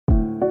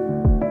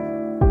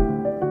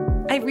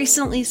I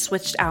recently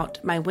switched out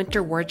my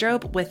winter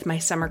wardrobe with my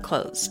summer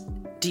clothes.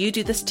 Do you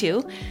do this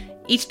too?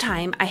 Each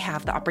time I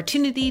have the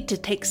opportunity to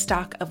take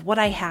stock of what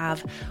I have,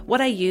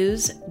 what I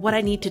use, what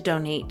I need to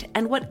donate,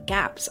 and what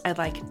gaps I'd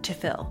like to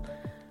fill.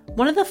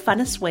 One of the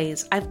funnest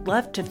ways I've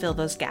loved to fill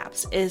those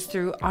gaps is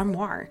through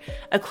Armoire,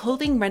 a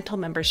clothing rental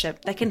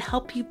membership that can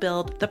help you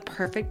build the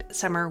perfect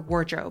summer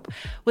wardrobe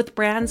with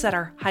brands that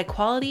are high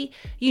quality,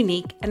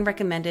 unique, and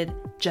recommended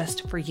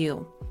just for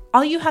you.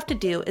 All you have to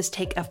do is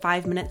take a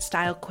 5-minute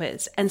style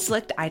quiz and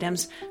select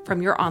items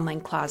from your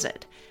online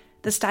closet.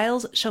 The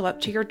styles show up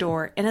to your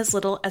door in as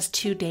little as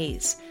 2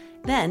 days.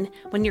 Then,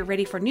 when you're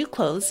ready for new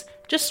clothes,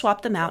 just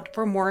swap them out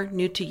for more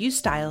new-to-you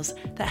styles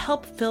that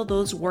help fill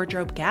those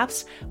wardrobe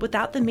gaps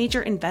without the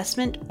major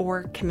investment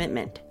or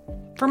commitment.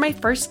 For my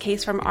first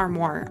case from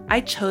Armoire,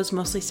 I chose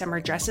mostly summer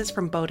dresses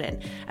from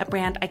Boden, a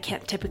brand I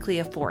can't typically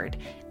afford,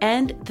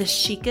 and the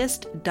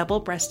chicest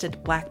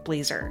double-breasted black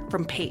blazer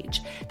from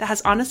Paige that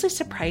has honestly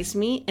surprised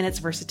me in its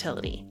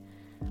versatility.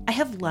 I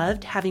have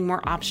loved having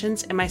more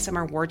options in my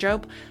summer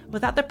wardrobe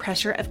without the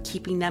pressure of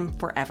keeping them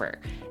forever.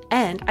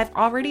 And I've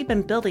already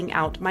been building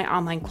out my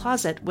online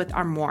closet with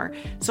Armoire,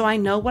 so I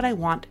know what I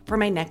want for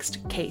my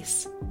next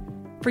case.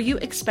 For you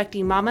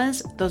expecting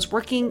mamas, those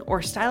working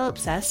or style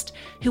obsessed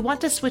who want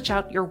to switch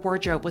out your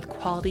wardrobe with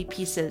quality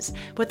pieces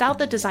without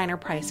the designer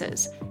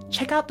prices,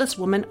 check out this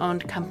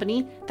woman-owned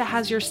company that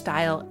has your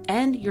style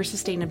and your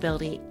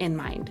sustainability in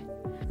mind.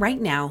 Right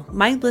now,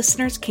 my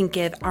listeners can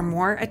give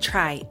Armoire a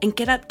try and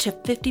get up to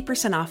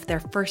 50% off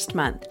their first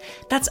month.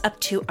 That's up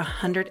to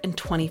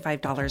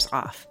 $125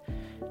 off.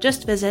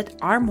 Just visit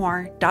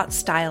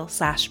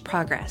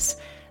armoire.style/progress.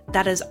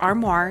 That is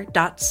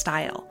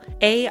armoire.style,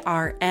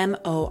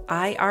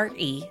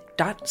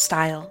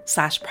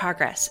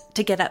 ARMOIRE.style/progress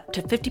to get up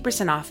to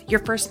 50% off your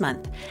first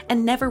month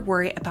and never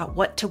worry about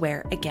what to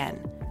wear again.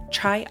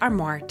 Try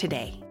Armoire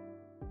today.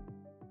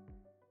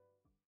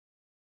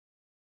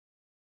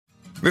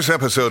 This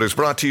episode is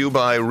brought to you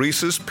by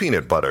Reese's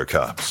Peanut Butter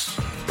Cups.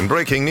 In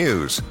breaking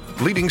news,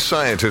 leading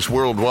scientists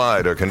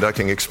worldwide are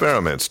conducting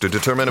experiments to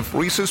determine if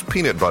Reese's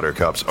Peanut Butter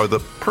Cups are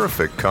the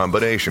perfect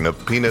combination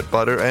of peanut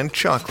butter and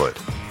chocolate.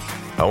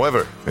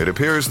 However, it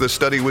appears the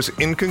study was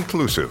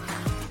inconclusive,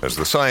 as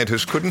the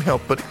scientists couldn't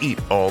help but eat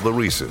all the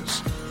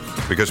Reese's.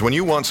 Because when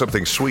you want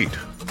something sweet,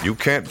 you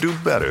can't do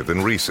better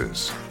than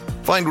Reese's.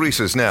 Find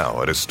Reese's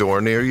now at a store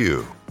near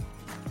you.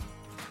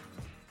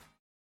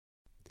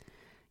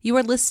 You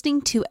are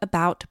listening to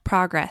About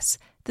Progress.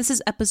 This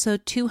is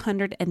episode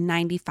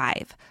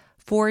 295,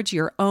 Forge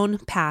Your Own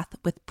Path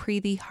with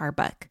Preeti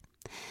Harbuck.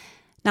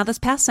 Now, this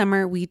past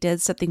summer, we did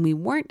something we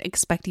weren't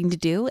expecting to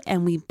do,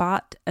 and we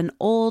bought an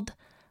old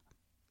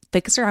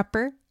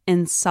fixer-upper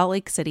in Salt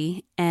Lake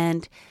City.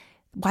 And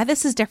why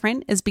this is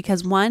different is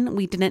because, one,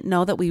 we didn't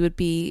know that we would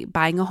be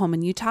buying a home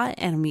in Utah,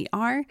 and we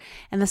are.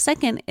 And the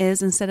second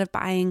is, instead of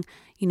buying,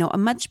 a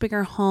much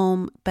bigger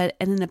home, but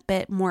in a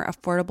bit more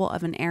affordable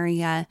of an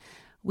area,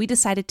 we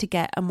decided to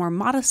get a more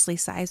modestly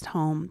sized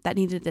home that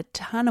needed a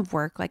ton of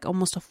work, like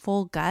almost a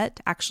full gut,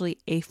 actually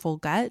a full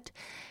gut,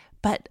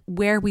 but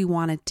where we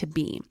wanted to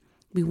be.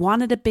 We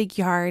wanted a big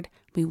yard.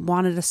 We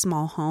wanted a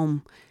small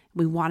home.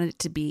 We wanted it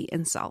to be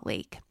in Salt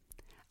Lake.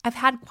 I've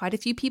had quite a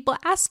few people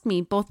ask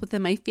me, both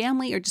within my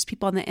family or just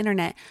people on the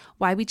internet,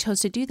 why we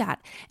chose to do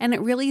that. And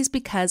it really is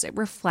because it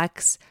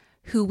reflects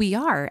who we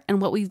are and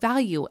what we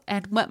value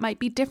and what might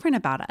be different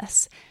about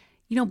us.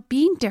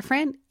 Being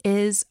different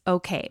is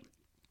okay.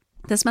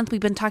 This month, we've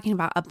been talking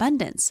about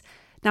abundance.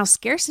 Now,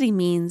 scarcity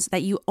means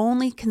that you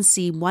only can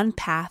see one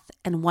path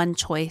and one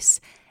choice,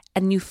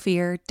 and you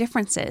fear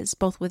differences,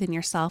 both within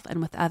yourself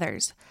and with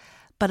others.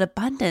 But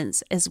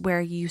abundance is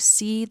where you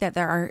see that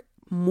there are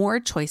more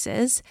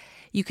choices,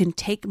 you can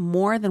take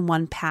more than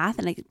one path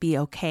and it be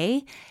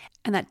okay,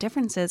 and that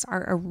differences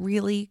are a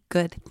really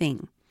good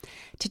thing.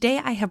 Today,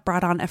 I have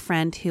brought on a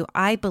friend who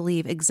I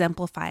believe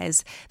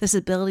exemplifies this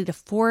ability to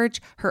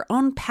forge her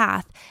own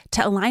path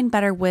to align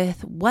better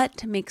with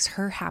what makes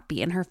her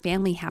happy and her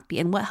family happy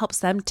and what helps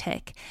them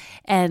tick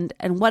and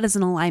what is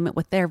in alignment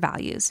with their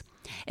values.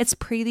 It's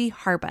Preeti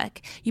Harbuck.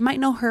 You might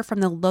know her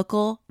from the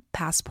local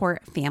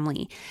Passport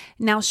family.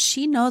 Now,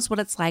 she knows what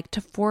it's like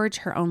to forge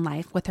her own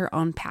life with her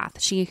own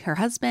path. She, her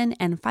husband,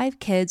 and 5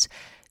 kids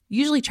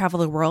usually travel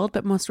the world,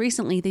 but most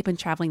recently they've been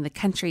traveling the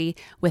country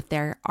with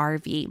their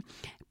RV.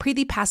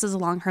 Preeti passes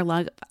along her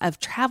love of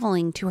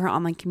traveling to her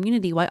online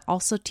community while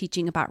also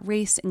teaching about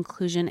race,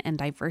 inclusion, and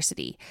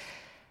diversity.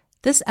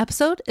 This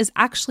episode is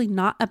actually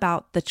not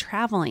about the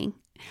traveling,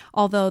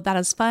 although that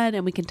is fun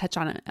and we can touch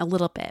on it a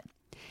little bit.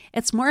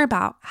 It's more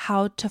about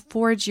how to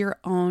forge your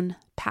own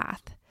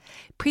path.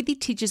 Preeti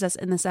teaches us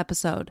in this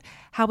episode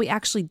how we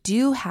actually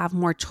do have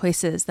more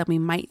choices than we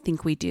might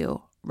think we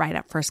do right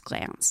at first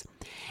glance,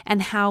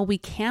 and how we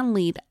can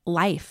lead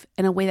life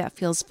in a way that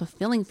feels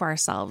fulfilling for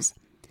ourselves.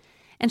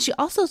 And she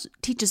also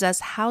teaches us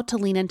how to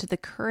lean into the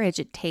courage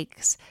it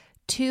takes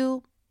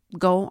to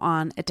go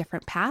on a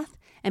different path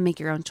and make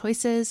your own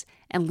choices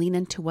and lean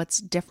into what's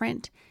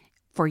different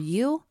for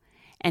you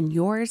and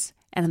yours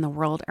and in the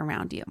world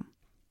around you.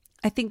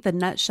 I think the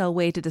nutshell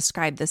way to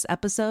describe this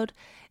episode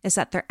is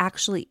that there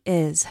actually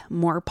is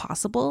more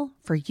possible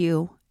for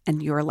you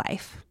and your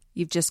life.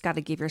 You've just got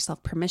to give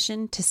yourself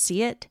permission to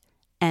see it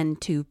and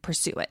to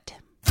pursue it.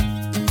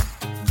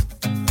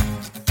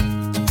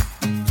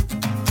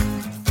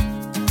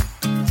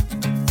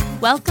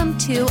 Welcome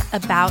to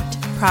About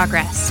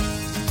Progress.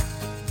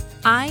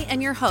 I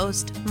am your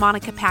host,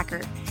 Monica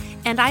Packer,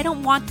 and I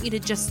don't want you to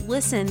just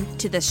listen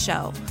to this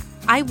show.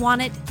 I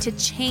want it to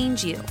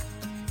change you.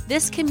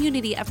 This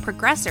community of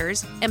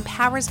progressors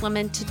empowers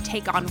women to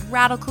take on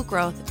radical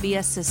growth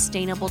via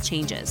sustainable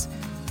changes.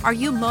 Are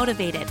you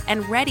motivated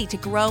and ready to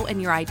grow in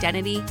your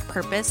identity,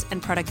 purpose,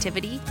 and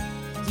productivity?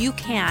 You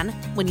can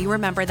when you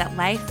remember that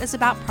life is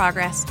about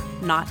progress,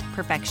 not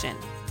perfection.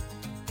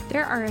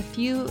 There are a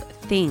few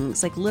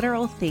things, like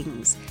literal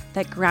things,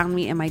 that ground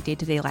me in my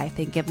day-to-day life.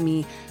 They give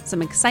me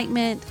some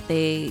excitement,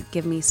 they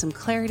give me some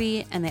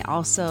clarity, and they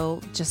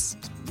also just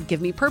give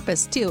me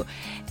purpose too.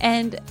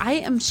 And I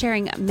am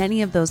sharing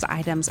many of those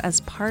items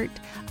as part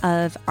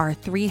of our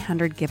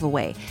 300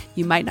 giveaway.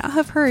 You might not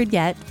have heard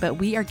yet, but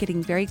we are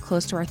getting very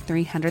close to our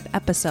 300th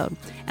episode.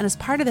 And as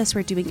part of this,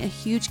 we're doing a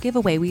huge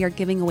giveaway. We are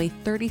giving away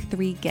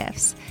 33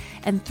 gifts.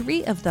 And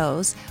 3 of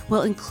those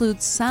will include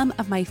some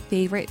of my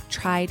favorite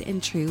tried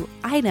and true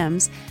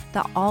items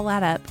that all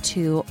add up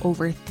to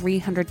over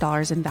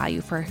 $300 in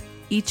value for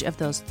each of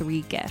those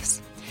 3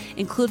 gifts.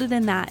 Included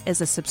in that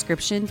is a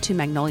subscription to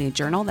Magnolia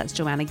Journal, that's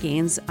Joanna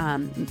Gaines'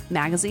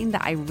 magazine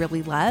that I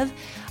really love,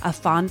 a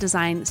fawn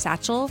design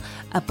satchel,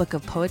 a book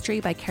of poetry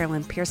by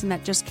Carolyn Pearson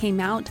that just came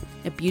out,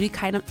 a beauty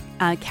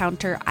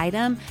counter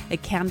item, a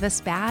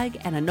canvas bag,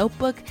 and a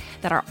notebook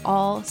that are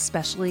all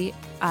specially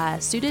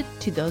suited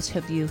to those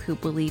of you who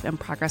believe in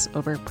progress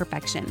over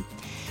perfection.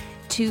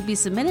 To be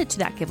submitted to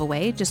that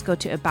giveaway, just go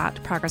to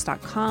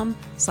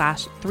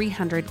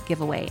aboutprogress.com/300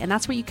 giveaway. And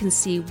that's where you can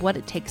see what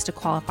it takes to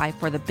qualify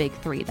for the big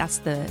 3. That's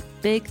the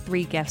big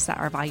 3 gifts that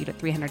are valued at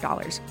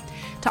 $300.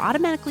 To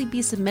automatically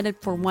be submitted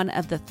for one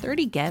of the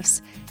 30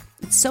 gifts,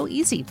 it's so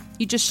easy.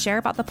 You just share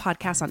about the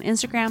podcast on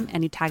Instagram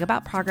and you tag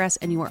About Progress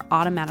and you are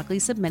automatically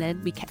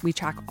submitted. We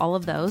track all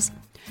of those.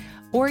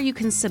 Or you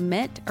can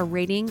submit a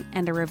rating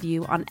and a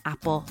review on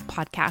Apple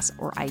Podcasts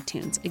or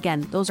iTunes.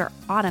 Again, those are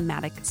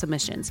automatic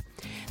submissions.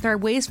 There are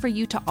ways for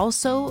you to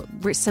also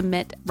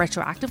submit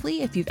retroactively.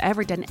 If you've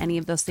ever done any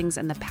of those things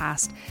in the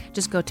past,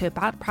 just go to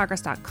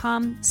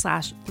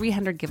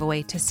aboutprogress.com/300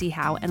 giveaway to see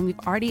how. And we've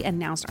already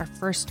announced our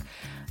first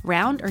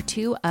round or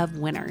 2 of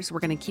winners. We're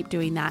going to keep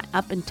doing that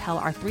up until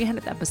our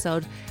 300th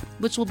episode,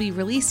 which will be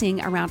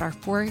releasing around our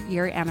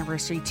 4-year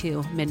anniversary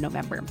to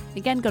mid-November.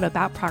 Again, go to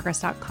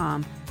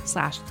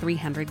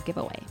aboutprogress.com/300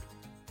 giveaway.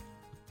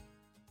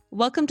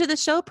 Welcome to the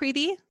show,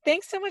 Preeti.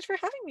 Thanks so much for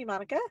having me,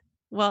 Monica.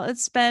 Well,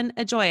 it's been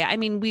a joy. I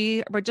mean,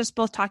 we were just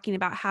both talking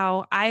about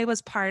how I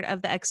was part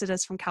of the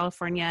exodus from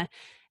California,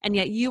 and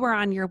yet you were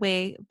on your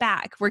way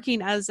back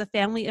working as a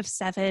family of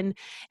 7.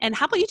 And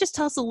how about you just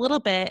tell us a little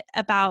bit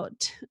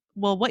about,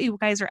 well, what you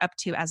guys are up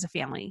to as a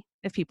family,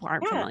 if people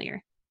aren't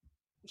familiar.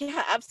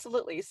 Yeah,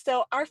 absolutely.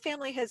 So our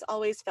family has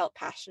always felt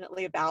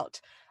passionately about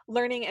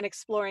learning and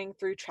exploring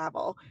through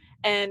travel.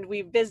 And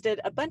we've visited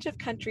a bunch of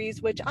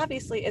countries, which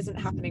obviously isn't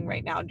happening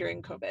right now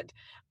during COVID.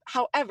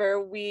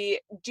 However, we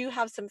do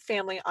have some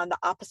family on the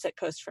opposite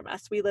coast from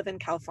us. We live in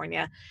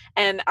California,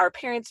 and our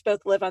parents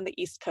both live on the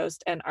East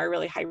Coast and are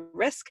really high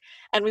risk.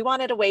 And we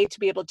wanted a way to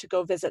be able to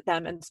go visit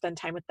them and spend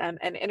time with them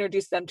and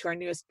introduce them to our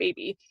newest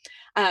baby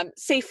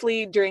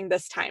safely during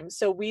this time.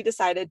 So we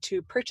decided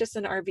to purchase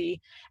an RV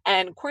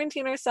and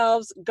quarantine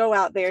ourselves, go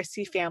out there,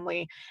 see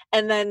family.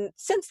 And then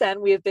since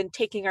then, we have been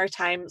taking our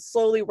time,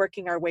 slowly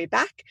working our way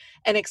back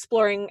and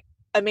exploring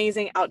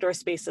amazing outdoor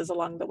spaces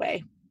along the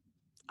way.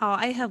 Oh,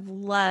 I have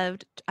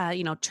loved,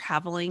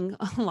 traveling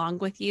along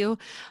with you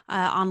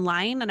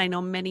online, and I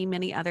know many,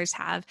 many others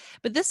have.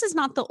 But this is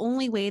not the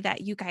only way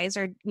that you guys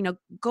are,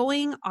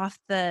 going off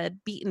the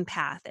beaten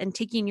path and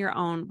taking your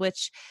own,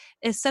 which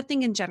is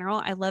something in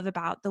general I love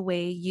about the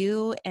way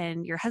you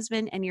and your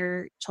husband and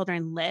your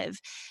children live.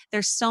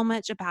 There's so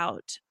much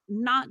about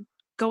not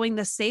going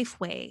the safe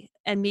way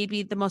and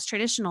maybe the most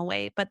traditional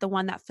way, but the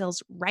one that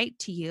feels right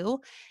to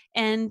you.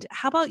 And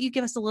how about you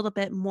give us a little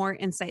bit more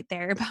insight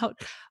there about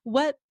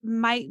what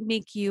might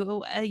make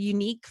you a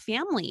unique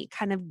family,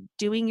 kind of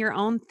doing your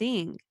own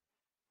thing?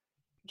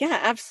 Yeah,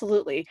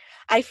 absolutely.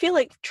 I feel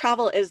like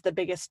travel is the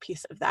biggest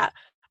piece of that.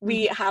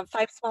 We Mhm. have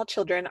 5 small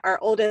children. Our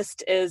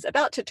oldest is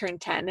about to turn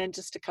 10 in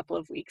just a couple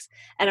of weeks,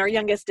 and our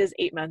youngest is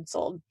 8 months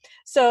old.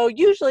 So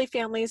usually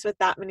families with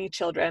that many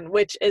children,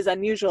 which is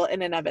unusual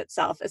in and of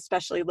itself,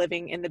 especially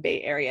living in the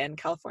Bay Area in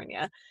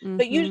California,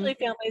 but Mhm. usually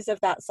families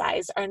of that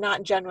size are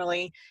not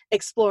generally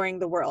exploring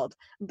the world.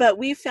 But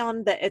we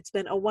found that it's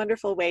been a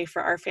wonderful way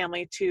for our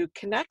family to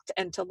connect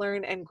and to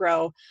learn and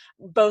grow,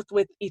 both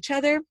with each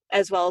other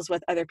as well as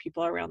with other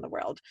people around the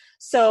world.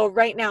 So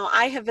right now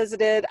I have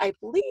visited, I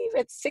believe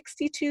it's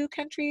 62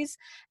 countries,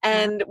 Wow.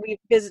 and we've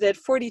visited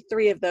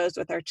 43 of those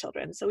with our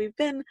children. So we've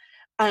been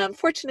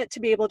fortunate to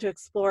be able to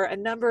explore a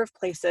number of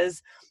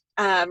places.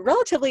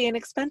 relatively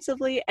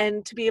inexpensively,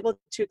 and to be able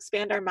to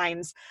expand our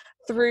minds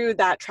through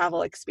that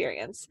travel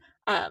experience.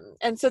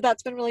 And so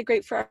that's been really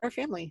great for our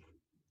family.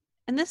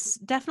 And this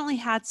definitely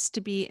has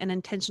to be an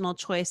intentional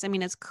choice. I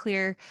mean, it's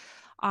clear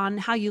on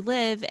how you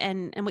live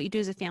and what you do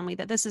as a family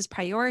that this is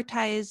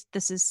prioritized,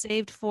 this is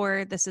saved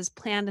for, this is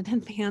planned in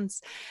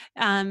advance.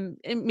 And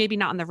maybe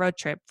not on the road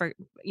trip for,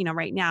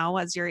 right now,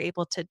 as you're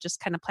able to just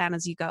kind of plan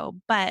as you go,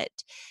 but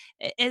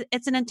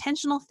it's an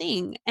intentional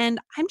thing. And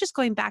I'm just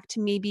going back to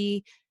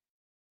maybe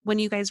when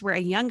you guys were a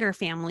younger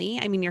family.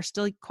 I mean, you're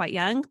still quite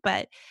young,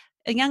 but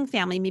a young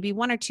family, maybe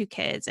one or two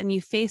kids, and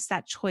you face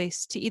that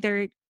choice to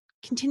either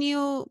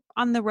continue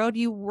on the road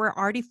you were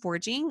already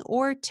forging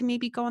or to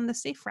maybe go on the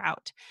safe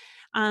route.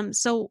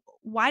 So,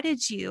 why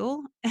did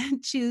you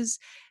choose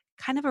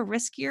kind of a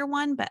riskier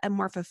one, but a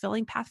more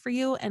fulfilling path for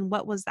you? And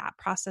what was that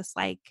process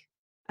like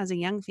as a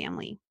young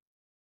family?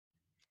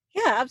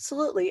 Yeah,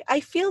 absolutely.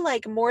 I feel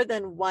like more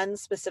than one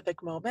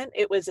specific moment,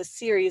 it was a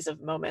series of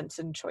moments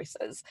and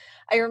choices.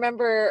 I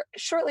remember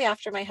shortly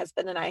after my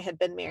husband and I had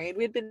been married,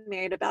 we had been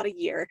married about a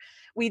year,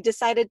 we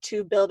decided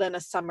to build in a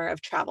summer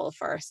of travel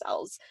for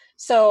ourselves.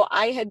 So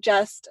I had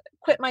just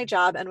quit my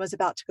job and was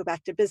about to go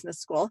back to business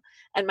school,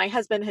 and my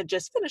husband had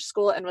just finished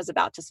school and was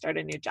about to start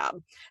a new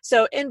job.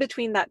 So in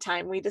between that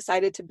time, we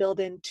decided to build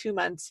in 2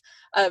 months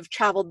of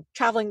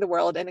traveling the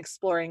world and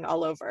exploring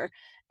all over.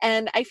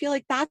 And I feel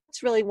like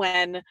that's really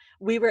when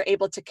we were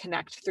able to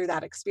connect through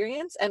that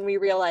experience. And we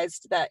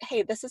realized that,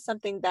 hey, this is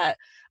something that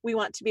we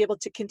want to be able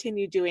to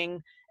continue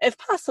doing, if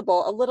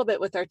possible, a little bit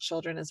with our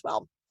children as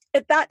well.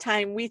 At that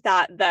time, we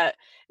thought that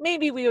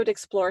maybe we would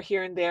explore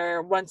here and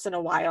there once in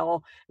a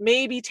while,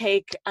 maybe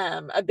take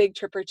a big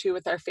trip or two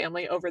with our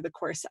family over the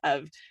course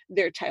of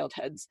their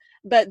childhoods.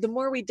 But the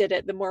more we did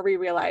it, the more we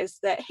realized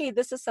that, hey,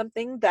 this is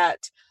something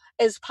that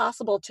is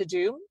possible to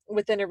do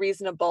within a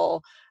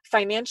reasonable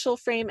financial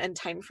frame and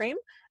time frame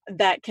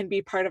that can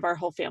be part of our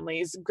whole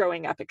family's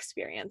growing up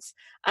experience.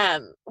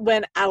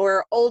 When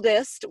our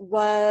oldest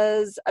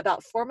was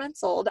about 4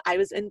 months old, I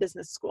was in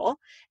business school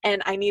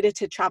and I needed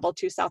to travel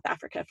to South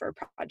Africa for a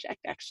project,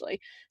 actually.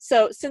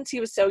 So, since he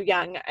was so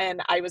young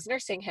and I was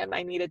nursing him,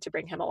 I needed to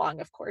bring him along,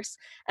 of course.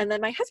 And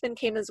then my husband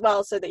came as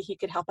well so that he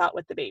could help out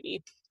with the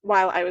baby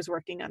while I was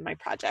working on my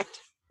project.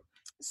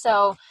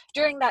 So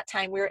during that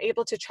time, we were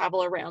able to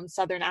travel around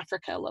Southern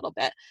Africa a little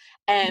bit,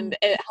 Mm. and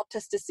it helped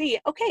us to see,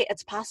 okay,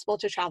 it's possible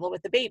to travel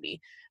with the baby.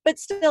 But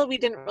still, we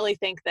didn't really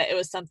think that it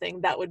was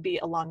something that would be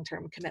a long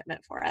term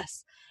commitment for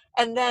us.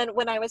 And then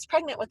when I was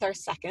pregnant with our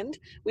second,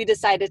 we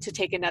decided to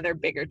take another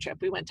bigger trip.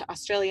 We went to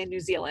Australia and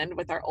New Zealand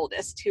with our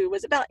oldest, who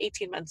was about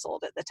 18 months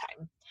old at the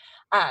time.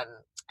 Um,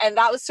 and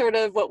that was sort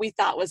of what we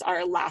thought was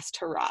our last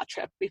hurrah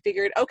trip. We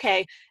figured,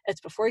 okay,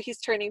 it's before he's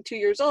turning 2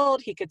 years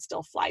old. He could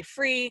still fly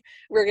free.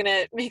 We're going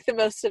to make the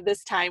most of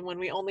this time when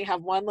we only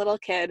have one little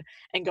kid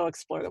and go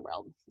explore the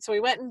world. So we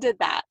went and did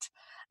that.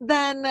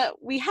 Then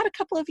we had a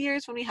couple of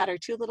years when we had our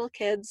two little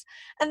kids.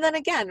 And then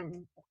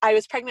again, I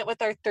was pregnant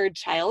with our third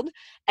child,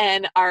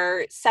 and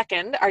our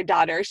second, our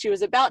daughter, she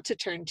was about to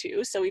turn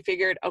 2. So we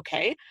figured,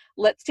 okay,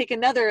 let's take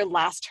another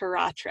last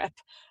hurrah trip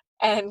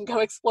and go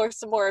explore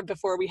some more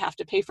before we have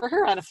to pay for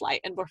her on a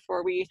flight and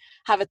before we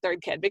have a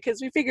third kid, because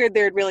we figured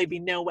there'd really be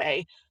no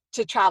way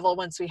to travel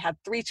once we had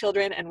 3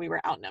 children and we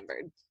were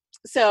outnumbered.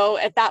 So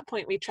at that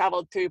point, we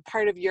traveled through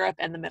part of Europe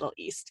and the Middle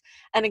East.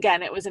 And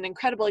again, it was an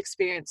incredible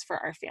experience for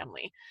our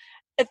family.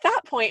 At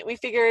that point, we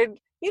figured,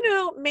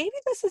 maybe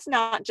this is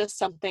not just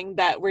something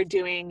that we're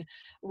doing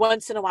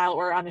once in a while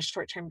or on a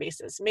short-term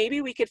basis. Maybe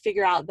we could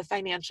figure out the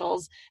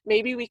financials.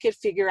 Maybe we could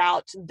figure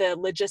out the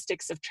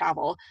logistics of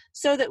travel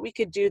so that we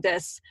could do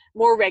this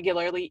more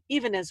regularly,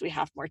 even as we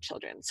have more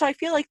children. So I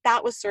feel like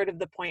that was sort of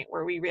the point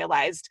where we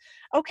realized,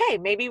 okay,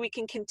 maybe we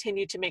can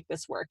continue to make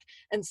this work,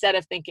 instead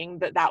of thinking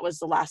that that was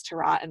the last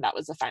hurrah and that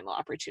was the final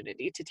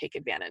opportunity to take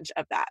advantage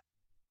of that.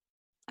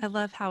 I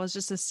love how it's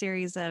just a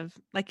series of,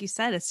 like you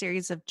said, a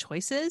series of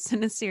choices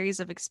and a series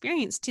of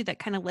experience too that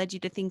kind of led you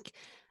to think,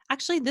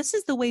 actually, this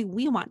is the way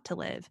we want to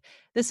live.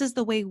 This is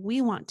the way we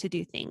want to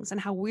do things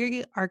and how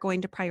we are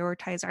going to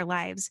prioritize our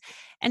lives.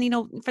 And,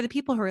 for the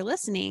people who are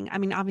listening, I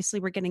mean, obviously,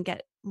 we're going to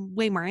get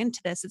way more into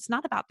this. It's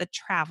not about the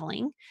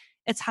traveling.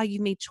 It's how you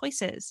made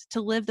choices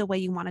to live the way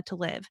you wanted to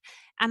live.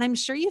 And I'm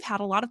sure you've had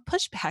a lot of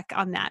pushback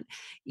on that,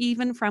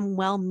 even from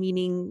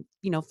well-meaning,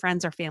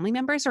 friends or family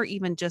members, or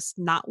even just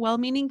not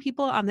well-meaning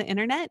people on the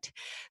internet.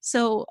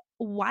 So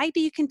why do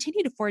you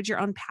continue to forge your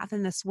own path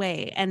in this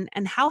way? And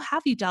how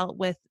have you dealt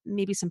with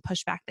maybe some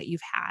pushback that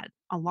you've had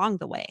along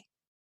the way?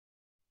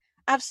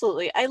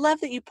 Absolutely. I love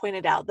that you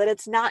pointed out that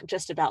it's not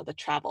just about the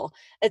travel.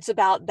 It's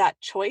about that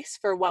choice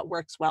for what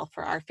works well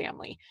for our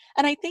family.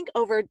 And I think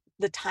over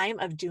the time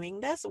of doing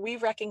this,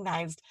 we've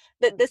recognized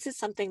that this is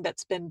something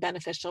that's been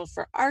beneficial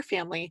for our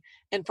family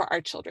and for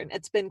our children.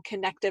 It's been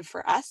connective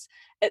for us.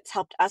 It's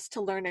helped us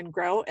to learn and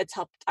grow. It's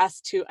helped us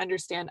to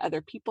understand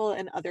other people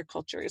and other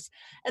cultures.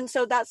 And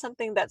so that's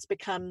something that's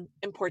become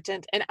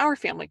important in our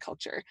family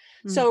culture.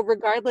 Mm. So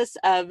regardless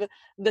of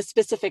the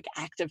specific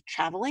act of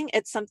traveling,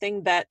 it's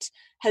something that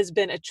has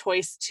been a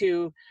choice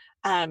to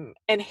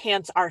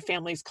enhance our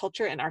family's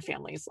culture and our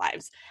family's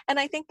lives. And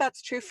I think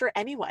that's true for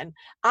anyone.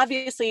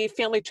 Obviously,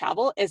 family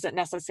travel isn't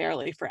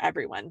necessarily for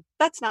everyone.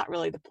 That's not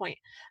really the point.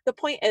 The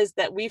point is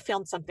that we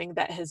found something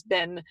that has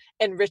been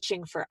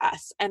enriching for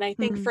us. And I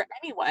think for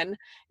anyone,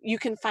 you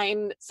can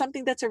find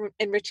something that's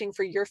enriching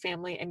for your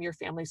family and your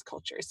family's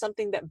culture,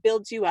 something that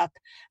builds you up,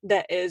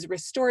 that is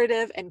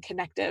restorative and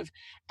connective.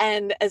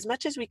 And as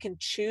much as we can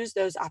choose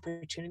those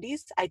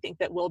opportunities, I think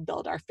that we'll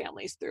build our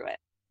families through it.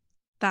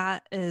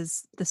 That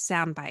is the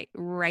soundbite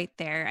right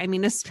there. I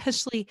mean,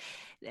 especially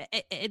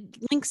it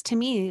links to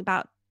me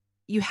about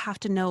you have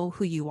to know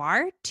who you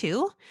are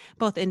too,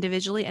 both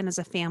individually and as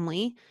a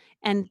family,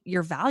 and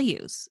your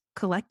values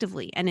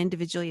collectively and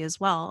individually as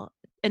well,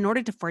 in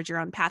order to forge your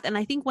own path. And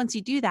I think once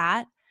you do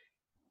that,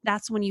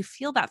 that's when you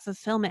feel that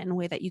fulfillment in a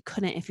way that you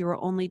couldn't if you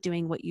were only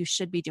doing what you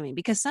should be doing.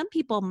 Because some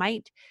people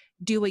might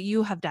do what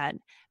you have done,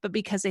 but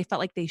because they felt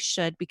like they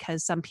should,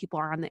 because some people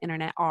are on the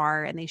internet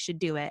and they should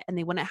do it, and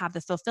they wouldn't have the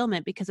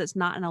fulfillment because it's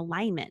not in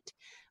alignment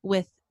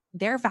with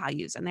their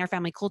values and their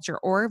family culture,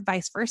 or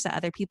vice versa.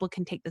 Other people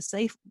can take the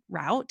safe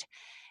route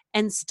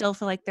and still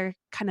feel like they're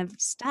kind of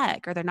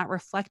stuck or they're not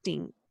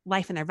reflecting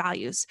life and their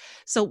values.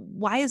 So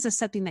why is this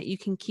something that you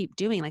can keep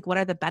doing? Like, what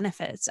are the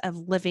benefits of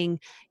living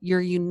your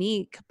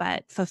unique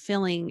but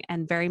fulfilling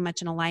and very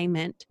much in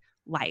alignment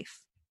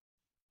life?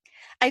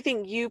 I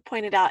think you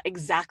pointed out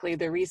exactly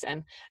the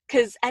reason,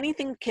 because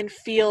anything can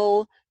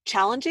feel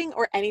challenging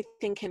or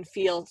anything can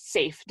feel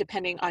safe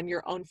depending on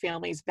your own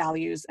family's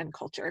values and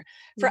culture.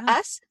 For Yeah.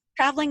 us,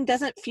 traveling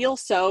doesn't feel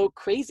so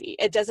crazy.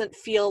 It doesn't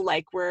feel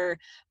like we're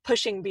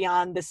pushing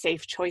beyond the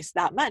safe choice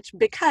that much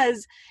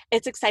because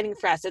it's exciting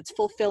for us. It's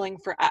fulfilling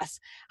for us.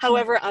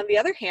 However, on the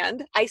other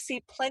hand, I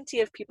see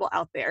plenty of people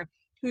out there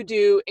who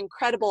do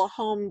incredible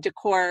home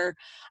decor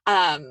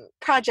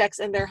projects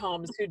in their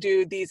homes, who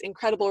do these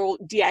incredible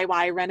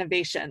DIY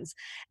renovations.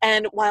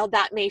 And while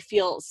that may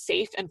feel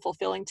safe and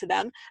fulfilling to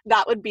them,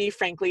 that would be,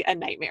 frankly, a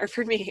nightmare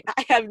for me.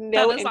 I have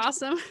no That is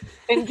interest awesome.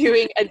 in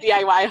doing a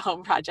DIY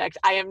home project.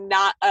 I am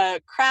not a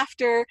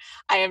crafter.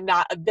 I am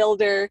not a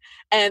builder.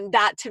 And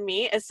that to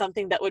me is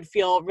something that would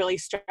feel really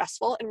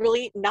stressful and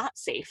really not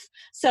safe.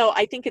 So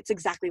I think it's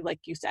exactly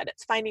like you said.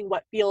 It's finding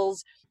what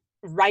feels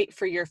right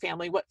for your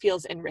family, what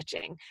feels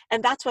enriching.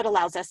 And that's what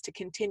allows us to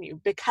continue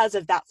because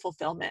of that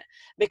fulfillment,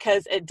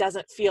 because it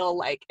doesn't feel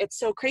like it's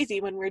so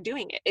crazy when we're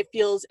doing it. It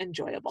feels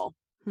enjoyable.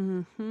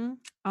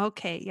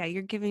 Okay. Yeah.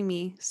 You're giving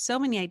me so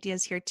many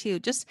ideas here too.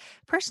 Just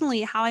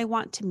personally, how I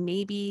want to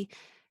maybe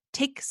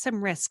take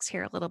some risks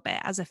here a little bit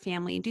as a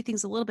family and do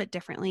things a little bit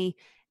differently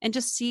and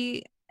just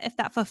see if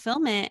that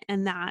fulfillment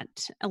and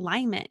that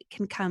alignment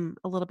can come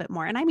a little bit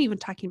more. And I'm even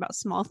talking about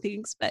small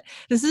things, but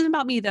this isn't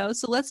about me though.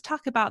 So let's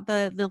talk about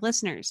the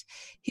listeners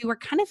who are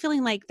kind of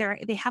feeling like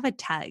they have a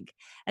tug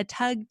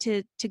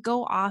to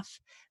go off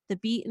the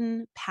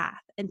beaten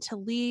path and to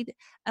lead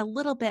a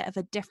little bit of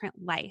a different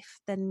life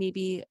than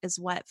maybe is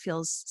what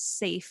feels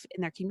safe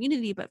in their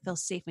community, but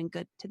feels safe and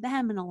good to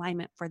them and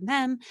alignment for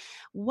them.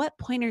 What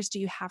pointers do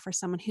you have for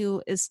someone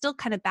who is still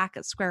kind of back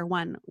at square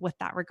one with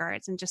that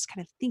regards and just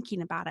kind of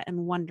thinking about it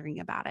and wondering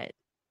about it?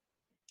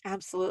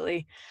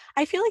 Absolutely.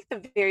 I feel like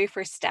the very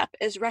first step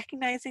is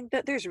recognizing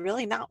that there's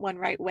really not one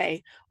right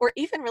way or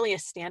even really a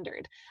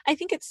standard. I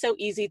think it's so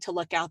easy to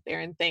look out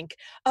there and think,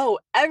 oh,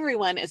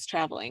 everyone is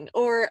traveling,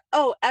 or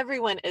oh,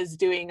 everyone is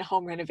doing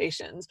home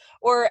renovations,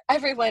 or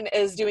everyone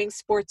is doing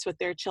sports with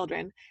their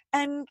children.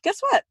 And guess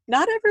what?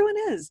 Not everyone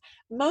is.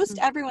 Most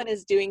everyone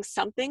is doing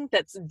something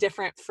that's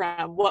different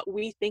from what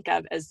we think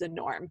of as the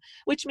norm,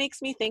 which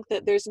makes me think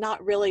that there's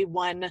not really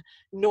one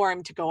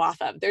norm to go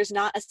off of. There's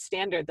not a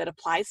standard that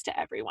applies to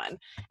everyone.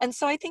 And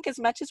so I think as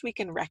much as we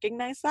can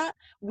recognize that,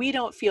 we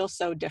don't feel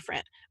so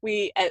different.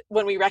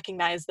 When we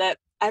recognize that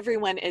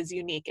everyone is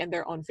unique in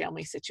their own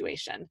family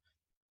situation.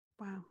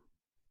 Wow.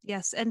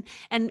 Yes.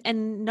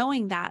 And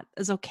knowing that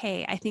is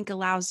okay, I think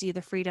allows you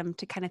the freedom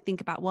to kind of think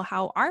about, well,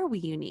 how are we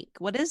unique?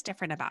 What is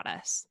different about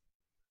us?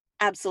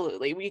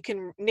 Absolutely. We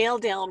can nail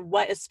down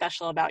what is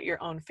special about your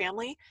own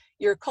family,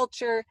 your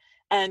culture,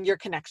 and your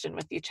connection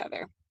with each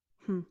other.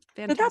 So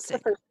that's the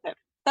Fantastic. first tip.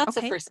 That's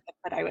the Okay. first tip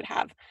that I would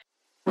have.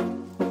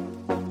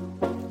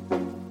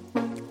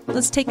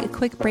 Let's take a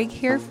quick break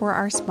here for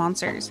our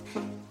sponsors.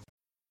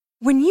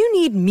 When you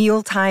need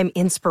mealtime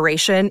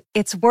inspiration,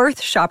 it's worth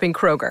shopping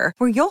Kroger,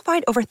 where you'll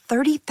find over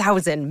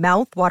 30,000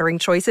 mouth-watering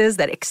choices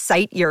that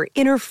excite your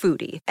inner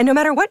foodie. And no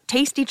matter what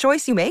tasty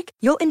choice you make,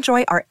 you'll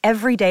enjoy our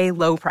everyday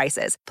low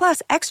prices,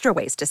 plus extra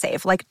ways to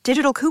save, like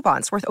digital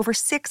coupons worth over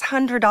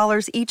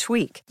 $600 each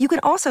week. You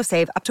can also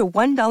save up to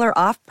 $1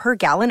 off per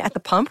gallon at the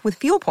pump with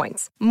fuel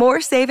points.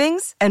 More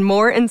savings and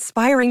more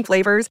inspiring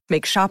flavors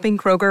make shopping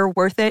Kroger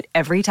worth it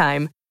every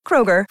time.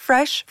 Kroger,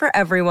 fresh for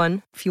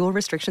everyone. Fuel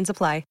restrictions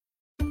apply.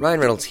 Ryan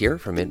Reynolds here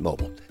from Mint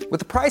Mobile. With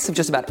the price of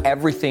just about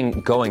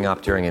everything going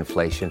up during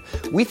inflation,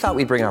 we thought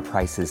we'd bring our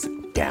prices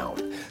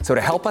down. So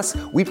to help us,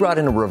 we brought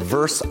in a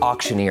reverse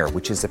auctioneer,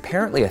 which is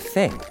apparently a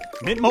thing.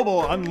 Mint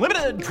Mobile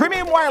Unlimited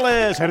Premium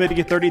Wireless. How to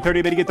get 30,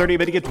 30, bit to get 30,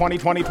 bit to get 20,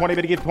 20, 20,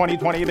 bit to get 20,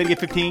 20, bit to get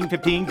 15,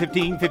 15,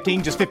 15,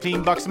 15, just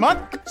 $15 a month?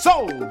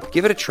 Sold!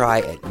 Give it a try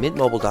at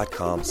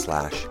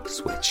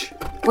mintmobile.com/switch.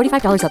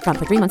 $45 up front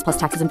for 3 months plus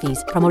taxes and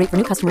fees. Promo rate for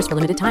new customers for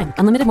limited time.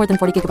 Unlimited more than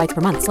 40 gigabytes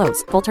per month.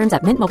 Slows full terms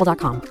at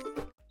mintmobile.com.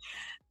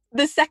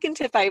 The second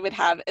tip I would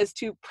have is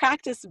to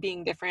practice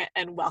being different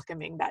and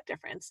welcoming that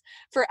difference.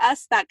 For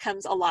us, that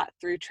comes a lot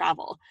through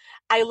travel.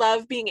 I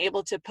love being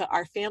able to put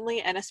our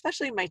family and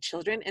especially my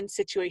children in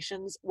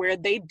situations where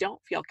they don't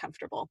feel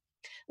comfortable.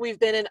 We've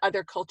been in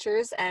other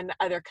cultures and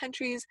other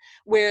countries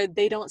where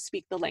they don't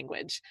speak the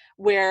language,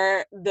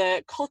 where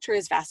the culture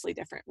is vastly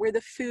different, where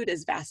the food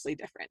is vastly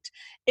different.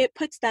 It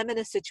puts them in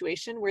a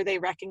situation where they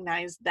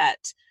recognize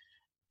that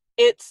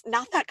it's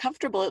not that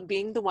comfortable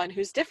being the one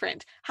who's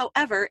different.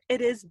 However,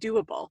 it is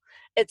doable.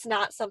 It's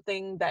not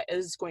something that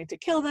is going to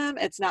kill them.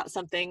 It's not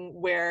something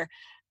where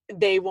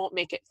they won't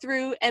make it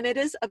through. And it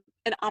is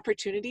an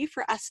opportunity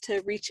for us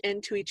to reach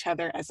into each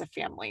other as a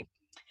family.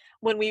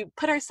 When we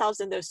put ourselves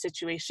in those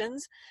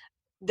situations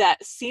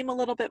that seem a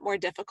little bit more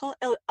difficult,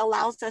 it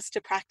allows us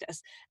to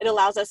practice. It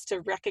allows us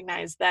to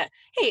recognize that,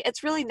 hey,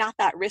 it's really not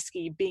that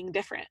risky being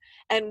different.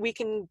 And we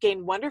can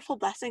gain wonderful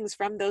blessings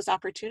from those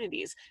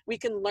opportunities. We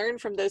can learn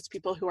from those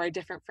people who are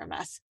different from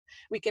us.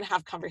 We can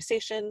have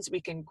conversations, we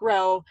can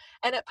grow,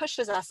 and it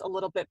pushes us a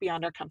little bit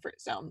beyond our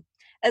comfort zone.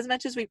 As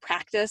much as we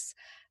practice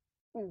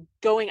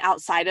going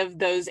outside of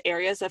those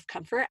areas of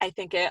comfort, I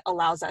think it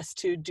allows us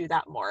to do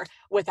that more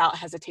without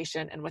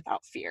hesitation and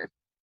without fear.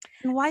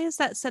 And why is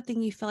that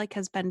something you feel like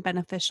has been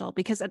beneficial?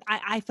 Because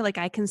I feel like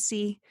I can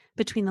see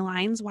between the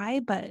lines why,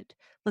 but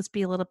let's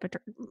be a little bit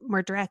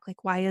more direct.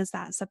 Like, why is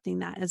that something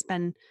that has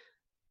been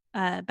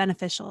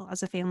beneficial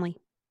as a family?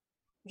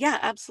 Yeah,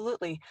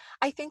 absolutely.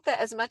 I think that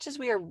as much as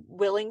we are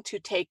willing to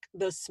take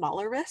those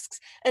smaller risks,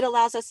 it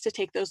allows us to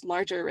take those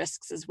larger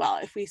risks as well.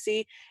 If we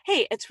see,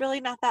 hey, it's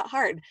really not that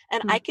hard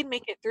and I can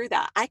make it through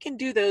that, I can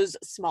do those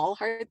small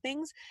hard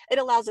things, it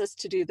allows us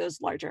to do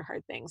those larger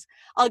hard things.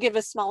 I'll give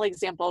a small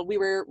example. We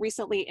were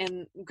recently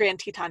in Grand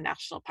Teton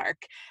National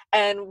Park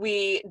and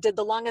we did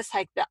the longest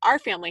hike that our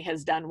family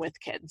has done with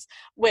kids,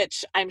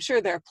 which I'm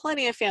sure there are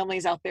plenty of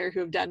families out there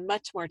who have done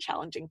much more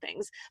challenging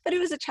things, but it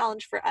was a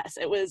challenge for us.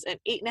 It was an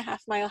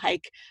 8.5-mile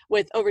hike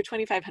with over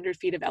 2,500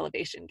 feet of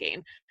elevation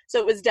gain. So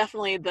it was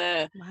definitely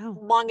the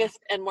longest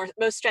and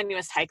most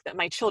strenuous hike that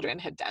my children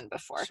had done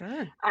before.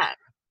 Sure.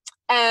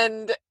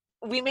 And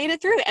we made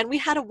it through and we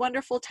had a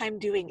wonderful time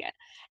doing it.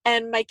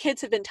 And my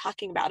kids have been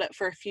talking about it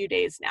for a few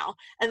days now,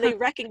 and they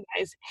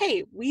recognize,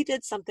 hey, we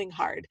did something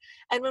hard.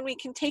 And when we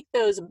can take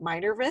those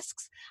minor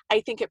risks,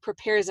 I think it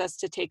prepares us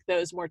to take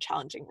those more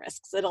challenging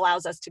risks. It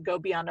allows us to go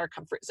beyond our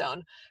comfort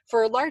zone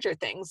for larger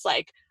things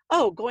like,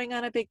 oh, going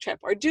on a big trip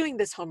or doing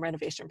this home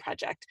renovation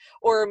project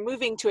or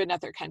moving to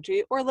another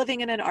country or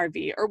living in an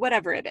RV or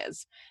whatever it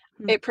is.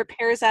 It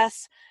prepares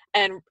us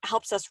and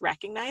helps us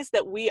recognize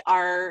that we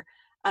are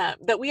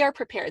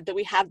prepared, that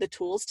we have the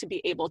tools to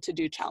be able to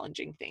do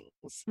challenging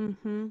things.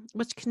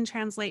 Which can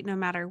translate no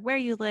matter where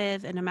you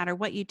live and no matter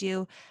what you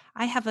do.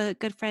 I have a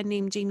good friend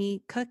named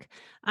Jamie Cook,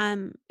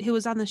 who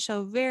was on the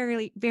show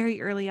very, very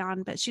early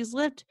on, but she's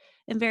lived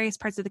in various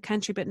parts of the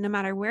country, but no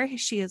matter where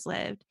she has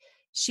lived,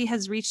 she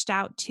has reached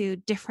out to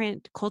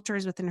different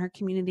cultures within her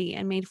community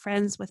and made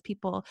friends with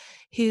people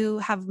who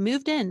have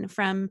moved in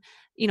from,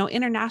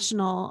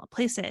 international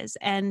places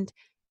and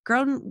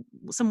grown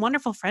some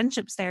wonderful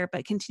friendships there,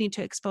 but continue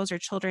to expose her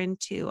children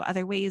to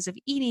other ways of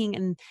eating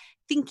and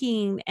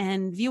thinking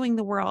and viewing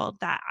the world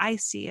that I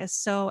see as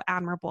so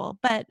admirable.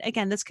 But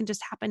again, this can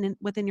just happen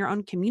within your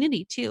own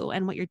community too,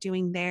 and what you're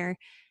doing there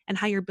and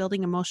how you're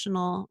building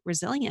emotional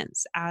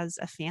resilience as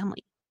a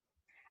family.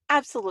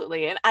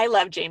 Absolutely. And I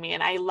love Jamie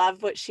and I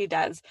love what she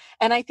does.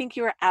 And I think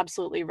you are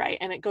absolutely right.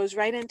 And it goes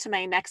right into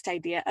my next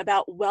idea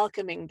about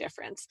welcoming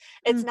difference.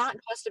 It's not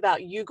just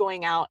about you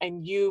going out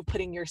and you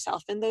putting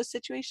yourself in those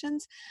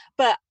situations,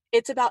 but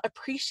it's about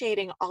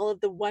appreciating all of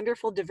the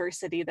wonderful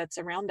diversity that's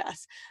around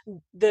us.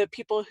 The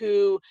people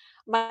who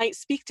might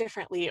speak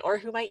differently or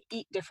who might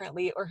eat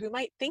differently or who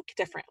might think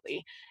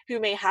differently, who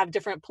may have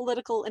different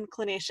political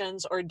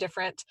inclinations or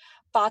different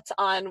thoughts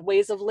on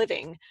ways of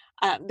living.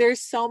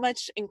 There's so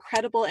much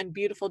incredible and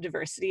beautiful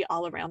diversity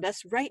all around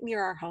us right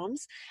near our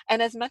homes.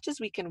 And as much as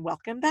we can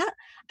welcome that,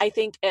 I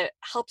think it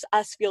helps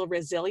us feel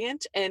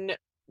resilient in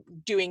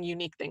doing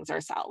unique things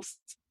ourselves.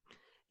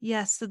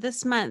 Yes. So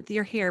this month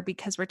you're here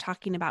because we're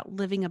talking about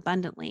living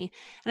abundantly.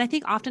 And I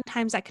think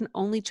oftentimes that can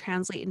only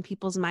translate in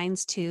people's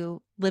minds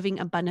to living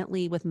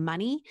abundantly with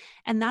money.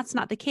 And that's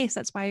not the case.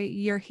 That's why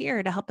you're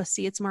here, to help us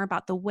see it's more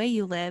about the way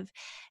you live.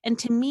 And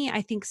to me,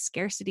 I think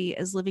scarcity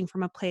is living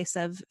from a place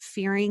of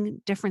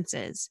fearing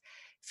differences,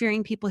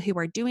 fearing people who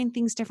are doing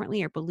things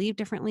differently or believe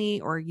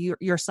differently, or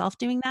yourself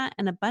doing that.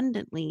 And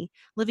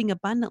living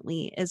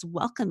abundantly is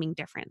welcoming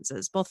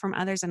differences, both from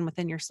others and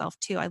within yourself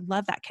too. I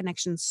love that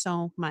connection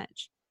so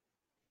much.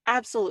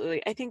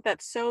 Absolutely. I think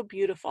that's so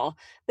beautiful.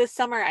 This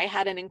summer, I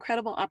had an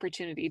incredible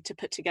opportunity to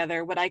put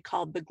together what I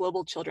called the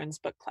Global Children's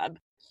Book Club.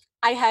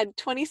 I had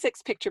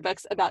 26 picture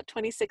books about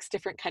 26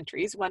 different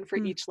countries, one for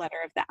Mm. each letter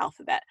of the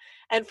alphabet.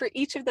 And for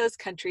each of those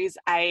countries,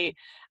 I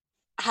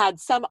had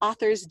some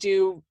authors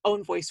do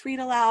own voice read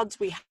alouds.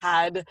 We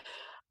had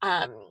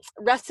um,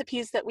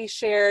 recipes that we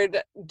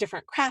shared,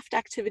 different craft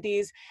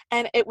activities.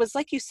 And it was,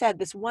 like you said,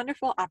 this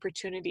wonderful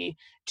opportunity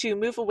to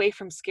move away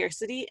from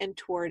scarcity and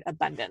toward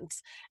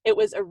abundance. It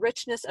was a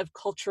richness of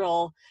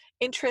cultural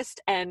interest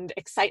and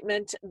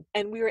excitement.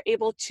 And we were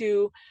able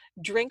to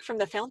drink from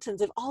the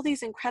fountains of all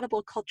these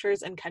incredible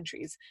cultures and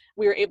countries.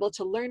 We were able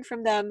to learn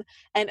from them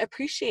and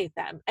appreciate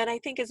them. And I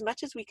think as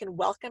much as we can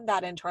welcome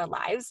that into our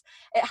lives,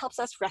 it helps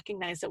us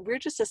recognize that we're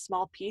just a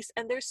small piece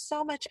and there's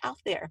so much out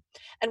there.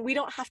 And we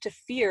don't have to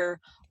fear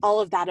all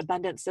of that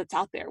abundance that's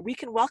out there. We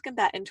can welcome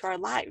that into our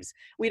lives.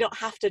 We don't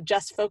have to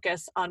just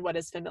focus on what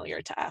is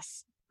familiar to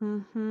us.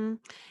 Mm-hmm.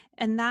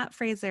 And that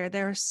phrase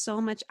there's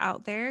so much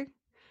out there.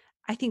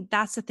 I think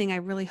that's the thing I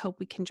really hope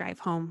we can drive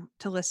home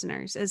to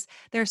listeners is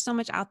there's so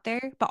much out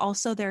there, but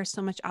also there's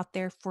so much out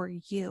there for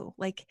you.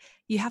 Like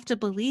you have to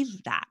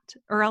believe that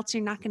or else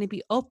you're not going to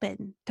be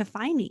open to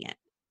finding it.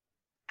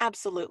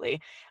 Absolutely.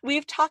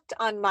 We've talked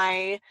on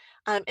my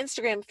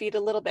Instagram feed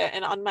a little bit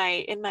and on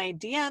my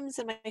DMs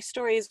and my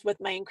stories with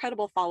my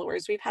incredible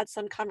followers. We've had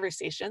some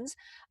conversations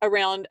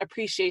around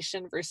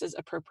appreciation versus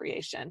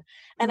appropriation.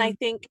 And I Mm.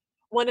 think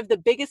one of the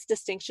biggest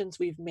distinctions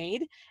we've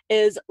made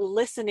is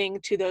listening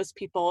to those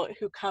people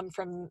who come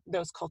from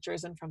those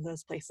cultures and from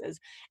those places.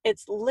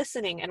 It's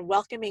listening and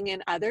welcoming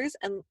in others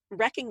and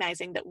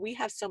recognizing that we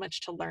have so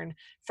much to learn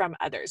from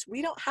others.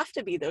 We don't have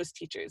to be those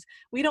teachers.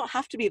 We don't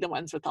have to be the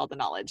ones with all the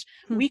knowledge.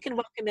 Hmm. We can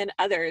welcome in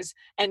others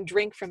and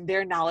drink from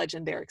their knowledge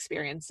and their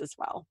experience as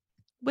well.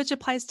 Which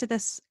applies to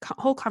this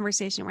whole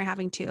conversation we're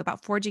having too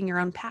about forging your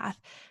own path.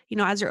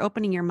 As you're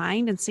opening your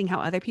mind and seeing how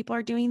other people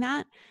are doing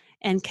that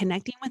and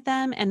connecting with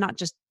them and not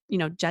just,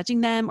 judging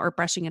them or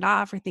brushing it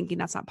off or thinking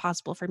that's not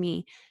possible for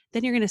me,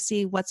 then you're going to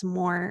see what's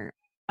more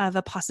of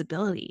a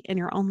possibility in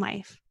your own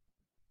life.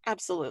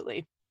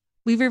 Absolutely.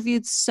 We've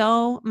reviewed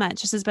so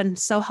much. This has been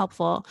so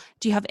helpful.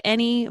 Do you have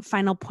any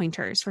final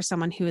pointers for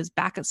someone who is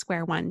back at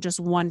square one, just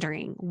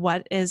wondering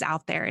what is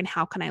out there and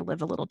how can I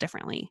live a little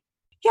differently?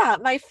 Yeah,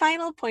 my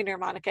final pointer,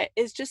 Monica,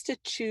 is just to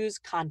choose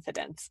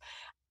confidence.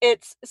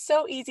 It's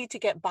so easy to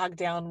get bogged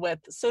down with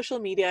social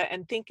media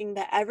and thinking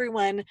that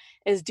everyone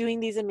is doing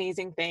these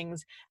amazing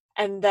things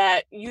and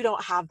that you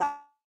don't have that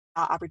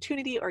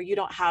opportunity or you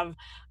don't have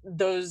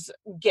those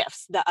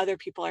gifts that other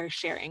people are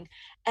sharing.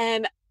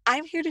 And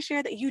I'm here to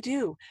share that you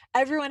do.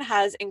 Everyone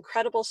has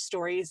incredible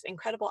stories,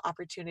 incredible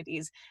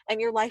opportunities,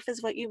 and your life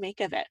is what you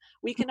make of it.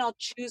 We can all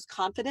choose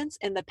confidence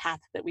in the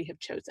path that we have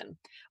chosen,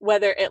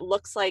 whether it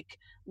looks like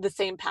the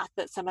same path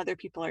that some other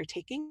people are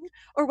taking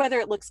or whether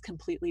it looks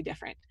completely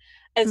different.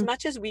 As Mm.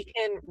 much as we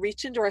can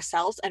reach into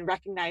ourselves and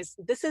recognize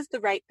this is the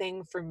right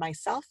thing for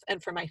myself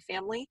and for my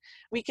family,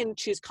 we can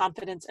choose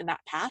confidence in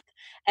that path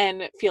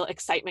and feel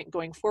excitement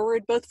going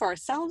forward, both for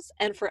ourselves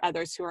and for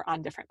others who are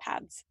on different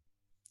paths.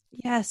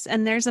 Yes.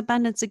 And there's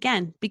abundance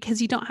again,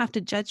 because you don't have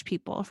to judge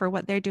people for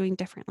what they're doing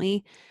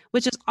differently,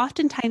 which is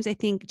oftentimes, I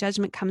think,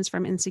 judgment comes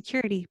from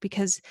insecurity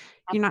because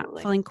you're not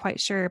Absolutely. feeling quite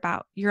sure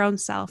about your own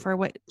self or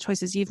what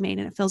choices you've made.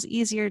 And it feels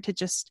easier to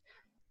just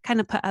kind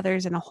of put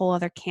others in a whole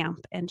other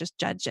camp and just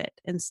judge it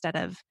instead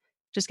of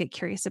just get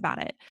curious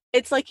about it.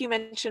 It's like you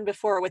mentioned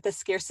before with the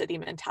scarcity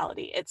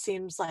mentality. It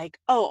seems like,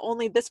 oh,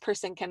 only this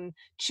person can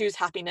choose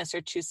happiness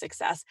or choose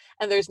success,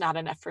 and there's not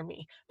enough for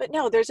me. But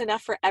no, there's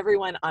enough for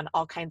everyone on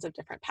all kinds of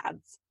different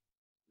paths.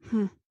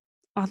 Hmm.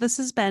 Oh, this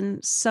has been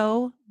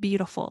so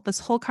beautiful, this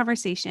whole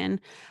conversation.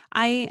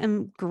 I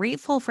am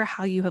grateful for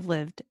how you have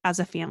lived as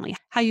a family,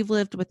 how you've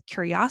lived with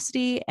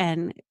curiosity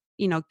and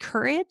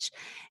courage.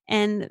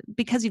 And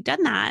because you've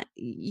done that,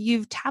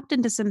 you've tapped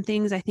into some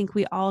things I think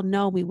we all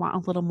know we want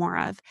a little more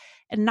of.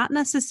 And not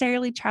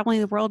necessarily traveling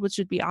the world, which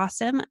would be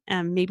awesome.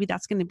 And maybe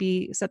that's going to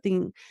be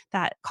something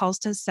that calls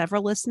to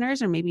several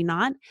listeners, or maybe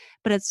not.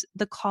 But it's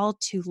the call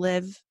to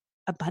live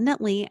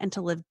abundantly and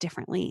to live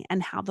differently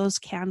and how those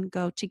can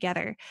go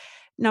together.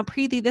 Now,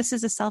 Preeti, this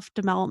is a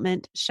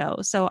self-development show.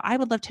 So I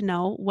would love to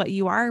know what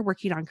you are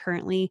working on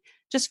currently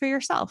just for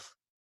yourself.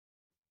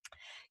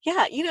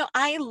 Yeah,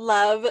 I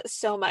love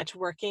so much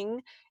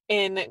working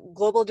in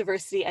global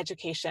diversity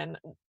education.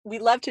 We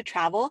love to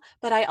travel,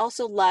 but I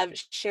also love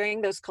sharing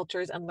those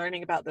cultures and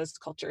learning about those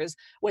cultures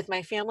with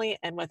my family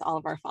and with all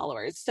of our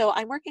followers. So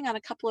I'm working on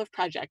a couple of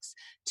projects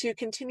to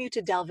continue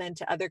to delve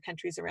into other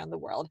countries around the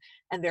world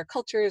and their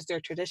cultures,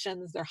 their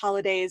traditions, their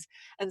holidays.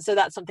 And so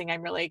that's something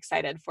I'm really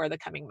excited for the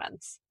coming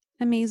months.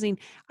 Amazing.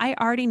 I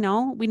already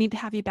know we need to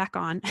have you back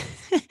on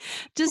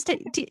just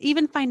to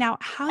even find out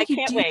how I you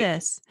can't do wait.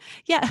 this.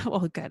 Yeah.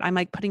 Well, good. I'm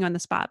like putting you on the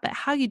spot, but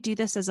how you do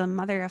this as a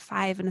mother of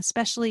 5, and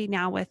especially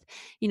now with,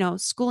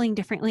 schooling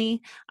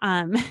differently,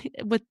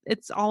 with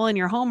it's all in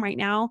your home right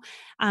now.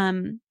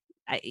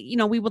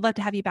 we would love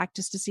to have you back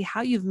just to see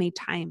how you've made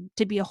time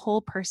to be a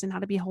whole person, how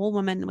to be a whole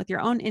woman with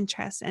your own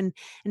interests and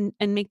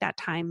make that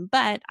time.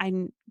 But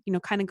I'm,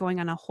 kind of going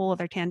on a whole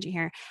other tangent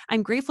here.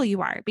 I'm grateful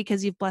you are,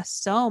 because you've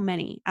blessed so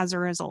many as a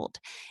result.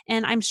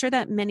 And I'm sure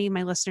that many of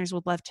my listeners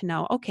would love to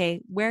know, okay,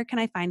 where can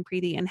I find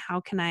Preeti and how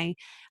can I,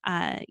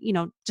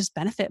 just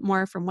benefit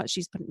more from what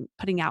she's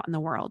putting out in the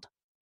world?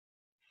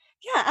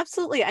 Yeah,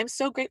 absolutely. I'm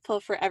so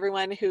grateful for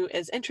everyone who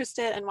is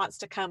interested and wants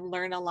to come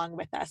learn along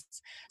with us.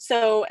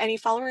 So any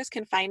followers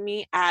can find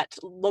me at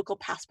Local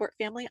Passport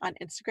Family on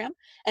Instagram,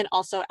 and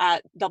also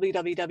at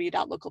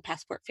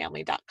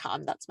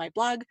www.localpassportfamily.com. That's my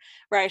blog,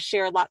 where I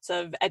share lots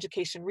of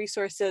education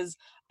resources,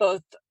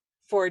 both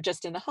for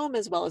just in the home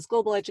as well as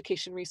global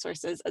education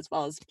resources, as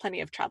well as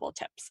plenty of travel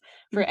tips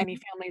for any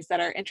families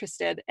that are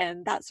interested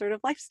in that sort of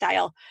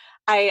lifestyle.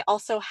 I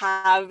also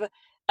have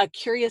a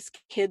Curious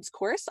Kids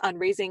course on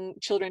raising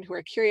children who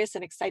are curious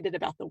and excited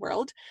about the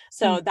world.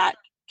 So that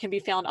can be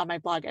found on my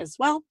blog as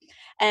well.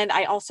 And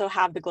I also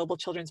have the Global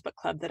Children's Book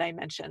Club that I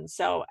mentioned.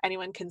 So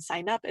anyone can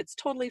sign up. It's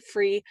totally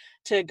free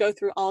to go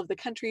through all of the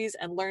countries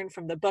and learn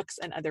from the books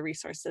and other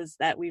resources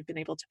that we've been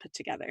able to put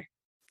together.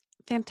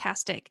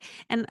 Fantastic.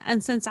 And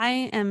since I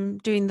am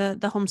doing the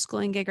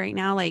homeschooling gig right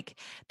now, like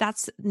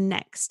that's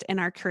next in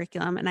our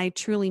curriculum. And I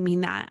truly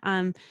mean that.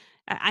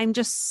 I'm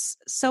just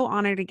so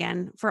honored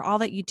again for all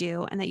that you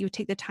do and that you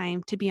take the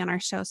time to be on our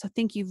show. So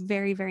thank you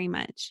very, very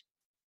much.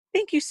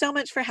 Thank you so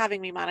much for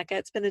having me, Monica.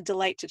 It's been a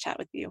delight to chat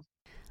with you.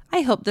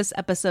 I hope this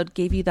episode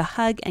gave you the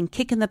hug and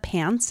kick in the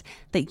pants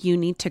that you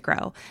need to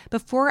grow.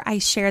 Before I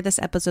share this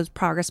episode's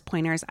progress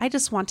pointers, I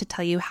just want to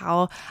tell you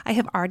how I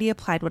have already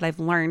applied what I've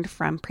learned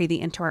from Preeti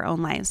into our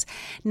own lives.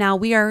 Now,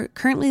 we are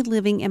currently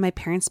living in my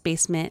parents'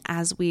 basement,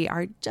 as we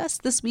are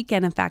just this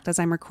weekend, in fact, as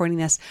I'm recording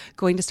this,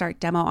 going to start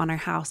demo on our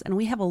house, and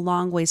we have a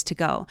long ways to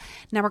go.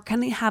 Now, we're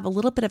going to have a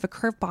little bit of a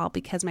curveball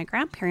because my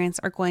grandparents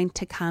are going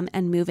to come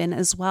and move in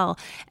as well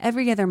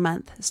every other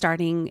month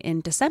starting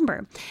in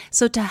December.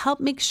 So to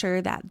help make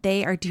sure that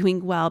they are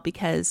doing well,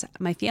 because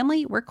my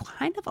family, we're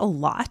kind of a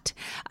lot.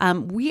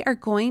 We are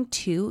going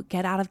to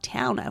get out of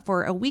town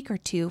for a week or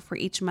two for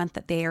each month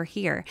that they are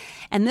here.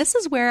 And this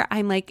is where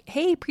I'm like,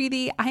 hey,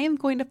 Preeti, I am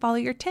going to follow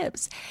your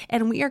tips.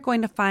 And we are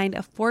going to find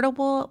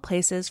affordable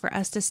places for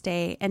us to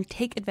stay and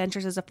take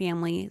adventures as a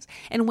family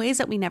in ways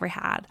that we never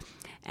have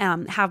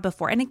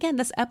before. And again,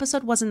 this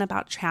episode wasn't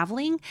about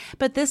traveling,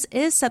 but this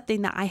is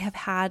something that I have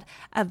had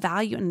a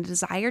value and a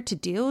desire to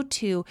do,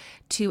 to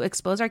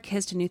expose our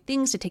kids to new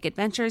things, to take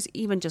adventures,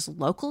 even just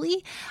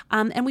locally.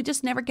 And we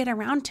just never get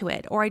around to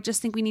it. Or I just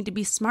think we need to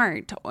be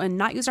smart and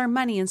not use our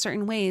money in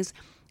certain ways.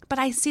 But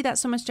I see that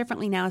so much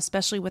differently now,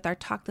 especially with our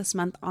talk this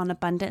month on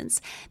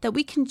abundance, that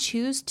we can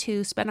choose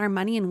to spend our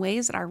money in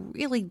ways that are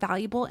really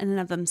valuable in and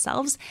of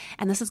themselves.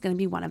 And this is going to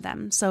be one of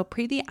them. So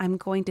Preeti, I'm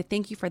going to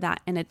thank you for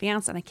that in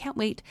advance. And I can't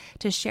wait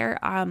to share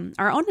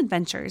our own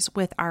adventures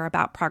with our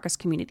About Progress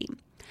community.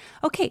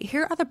 Okay,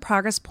 here are the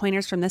progress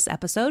pointers from this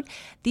episode.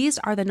 These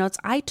are the notes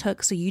I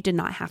took so you did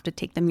not have to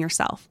take them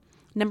yourself.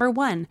 Number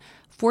 1,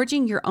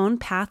 forging your own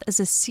path is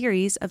a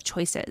series of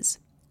choices.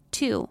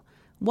 2,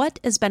 what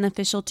is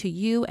beneficial to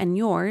you and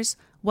yours?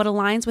 What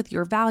aligns with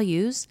your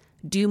values?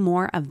 Do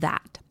more of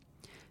that.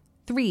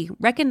 3,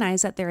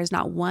 recognize that there is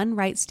not one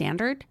right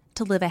standard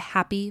to live a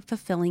happy,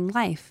 fulfilling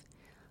life.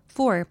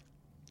 4,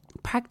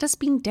 practice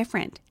being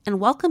different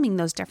and welcoming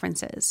those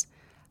differences.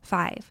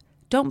 5,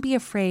 don't be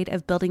afraid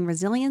of building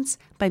resilience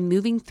by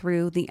moving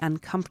through the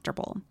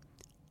uncomfortable.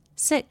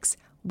 6,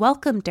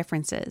 welcome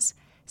differences.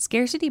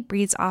 Scarcity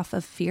breeds off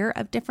of fear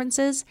of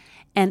differences,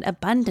 and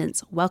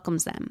abundance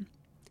welcomes them.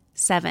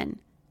 7,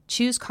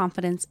 choose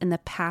confidence in the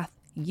path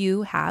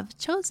you have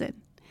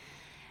chosen.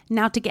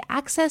 Now, to get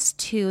access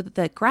to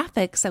the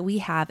graphics that we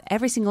have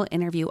every single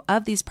interview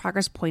of these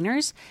progress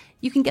pointers,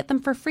 you can get them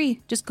for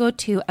free. Just go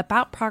to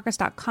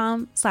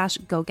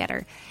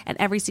aboutprogress.com/go-getter. And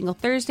every single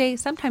Thursday,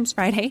 sometimes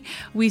Friday,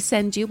 I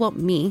send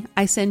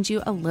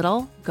you a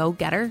little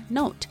go-getter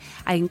note.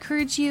 I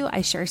encourage you.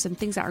 I share some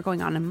things that are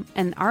going on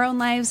in our own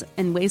lives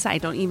in ways that I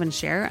don't even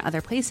share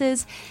other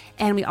places.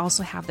 And we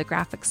also have the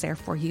graphics there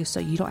for you so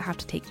you don't have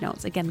to take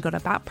notes. Again, go to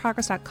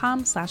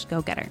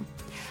aboutprogress.com/go-getter.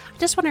 I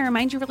just want to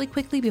remind you really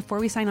quickly before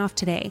we sign off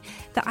today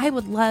that I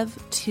would love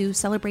to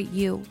celebrate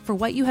you for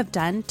what you have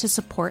done to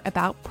support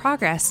About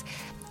Progress.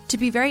 To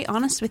be very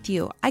honest with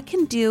you, I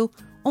can do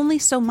only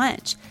so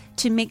much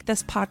to make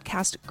this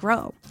podcast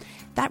grow.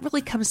 That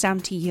really comes down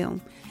to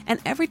you.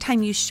 And every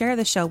time you share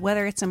the show,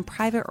 whether it's in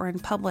private or in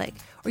public,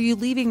 or you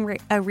leaving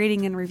a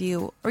rating and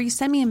review, or you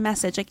send me a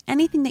message, like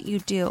anything that you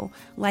do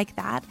like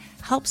that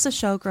helps the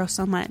show grow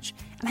so much.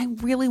 And I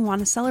really want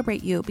to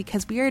celebrate you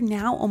because we are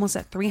now almost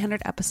at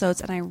 300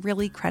 episodes, and I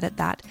really credit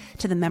that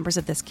to the members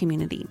of this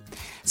community.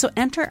 So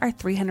enter our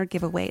 300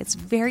 giveaway. It's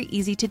very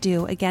easy to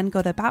do. Again,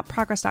 go to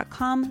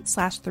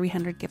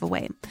aboutprogress.com/300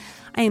 giveaway.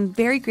 I am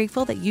very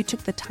grateful that you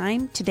took the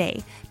time today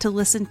today to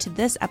listen to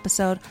this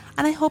episode,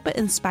 and I hope it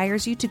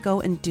inspires you to go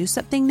and do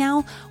something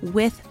now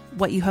with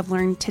what you have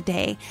learned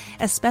today,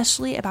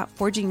 especially about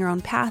forging your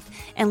own path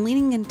and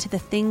leaning into the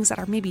things that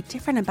are maybe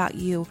different about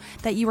you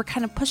that you were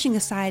kind of pushing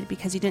aside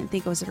because you didn't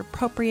think it was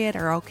appropriate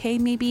or okay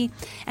maybe,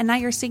 and now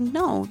you're saying,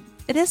 no,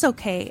 it is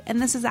okay.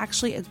 And this is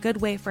actually a good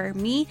way for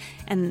me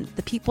and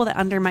the people that are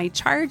under my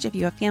charge, if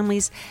you have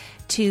families,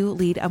 to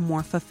lead a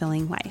more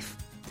fulfilling life.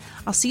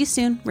 I'll see you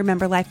soon.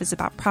 Remember, life is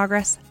about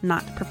progress,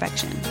 not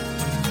perfection.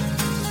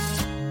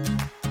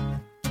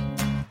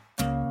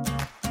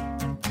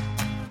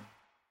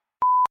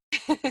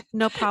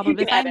 No problem.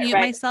 If I mute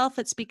myself,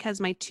 it's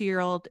because my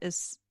 2-year-old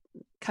is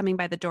coming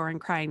by the door and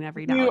crying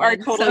every now and then. You are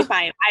totally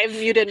fine. I've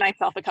muted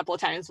myself a couple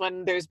of times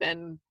when there's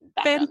been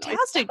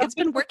fantastic. It's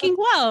been working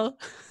well.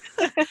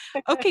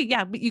 Okay,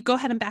 yeah, but you go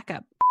ahead and back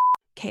up.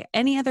 Okay,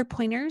 any other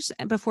pointers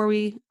before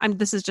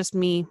this is just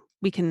me.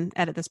 We can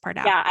edit this part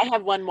out. Yeah, I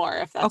have one more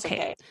if that's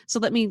okay. So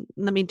let me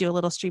do a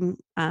little stream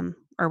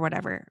or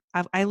whatever.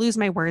 I lose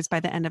my words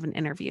by the end of an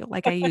interview.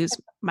 Like I use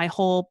my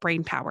whole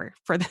brain power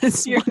for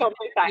this. You're totally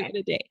fine.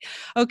 A day.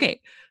 Okay,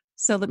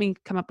 so let me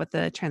come up with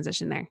the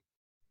transition there.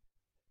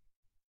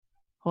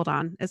 Hold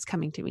on, it's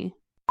coming to me.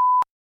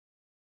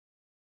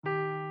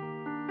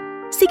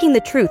 Seeking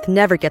the truth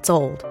never gets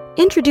old.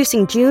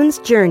 Introducing June's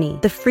Journey,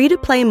 the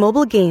free-to-play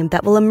mobile game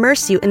that will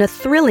immerse you in a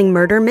thrilling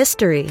murder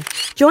mystery.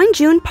 Join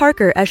June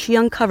Parker as she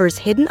uncovers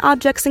hidden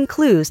objects and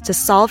clues to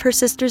solve her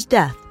sister's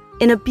death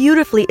in a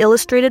beautifully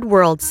illustrated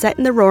world set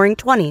in the Roaring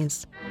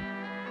 '20s.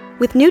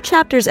 With new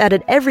chapters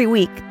added every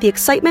week, the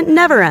excitement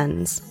never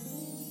ends.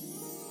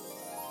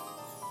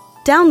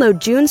 Download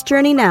June's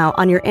Journey now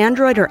on your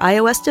Android or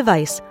iOS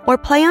device, or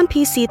play on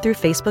PC through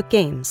Facebook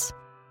Games.